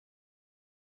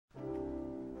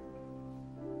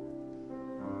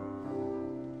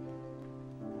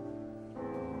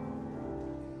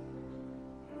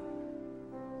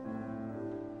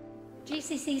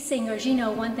GCC singers, you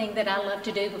know, one thing that I love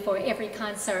to do before every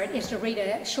concert is to read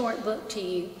a short book to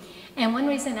you. And one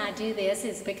reason I do this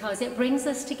is because it brings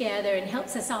us together and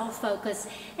helps us all focus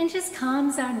and just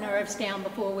calms our nerves down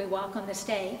before we walk on the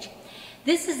stage.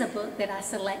 This is a book that I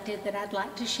selected that I'd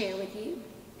like to share with you.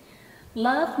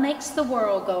 Love Makes the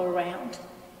World Go Around.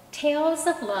 Tales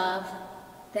of Love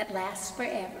That Last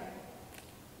Forever.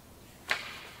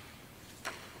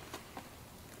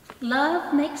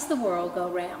 Love makes the world go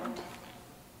round.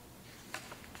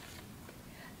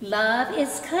 Love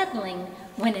is cuddling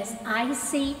when it's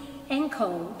icy and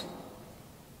cold.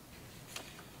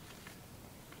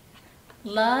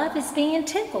 Love is being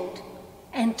tickled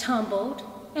and tumbled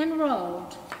and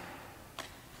rolled.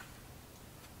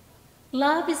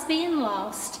 Love is being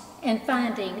lost and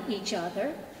finding each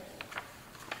other.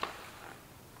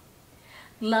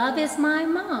 Love is my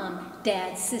mom,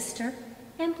 dad, sister,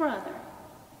 and brother.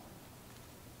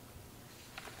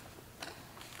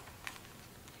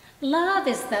 Love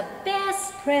is the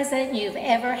best present you've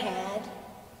ever had.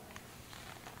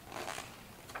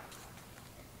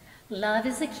 Love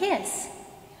is a kiss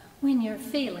when you're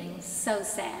feeling so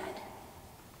sad.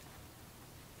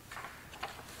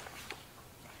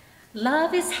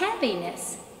 Love is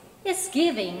happiness. It's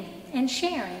giving and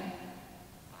sharing.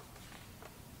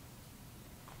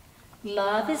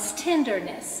 Love is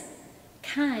tenderness,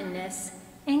 kindness,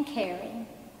 and caring.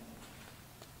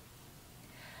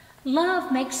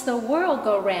 Love makes the world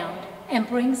go round and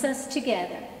brings us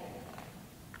together.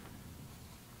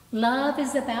 Love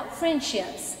is about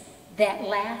friendships that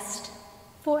last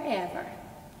forever.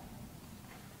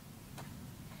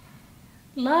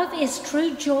 Love is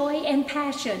true joy and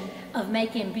passion of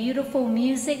making beautiful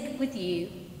music with you.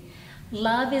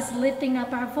 Love is lifting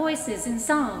up our voices in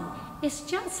song. It's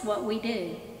just what we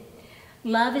do.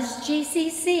 Love is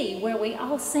GCC, where we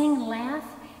all sing, laugh,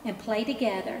 and play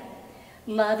together.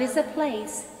 Love is a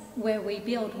place where we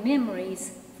build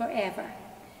memories forever.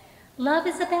 Love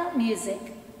is about music,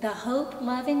 the hope,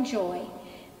 love, and joy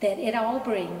that it all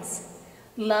brings.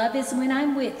 Love is when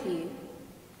I'm with you.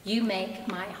 You make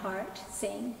my heart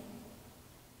sing.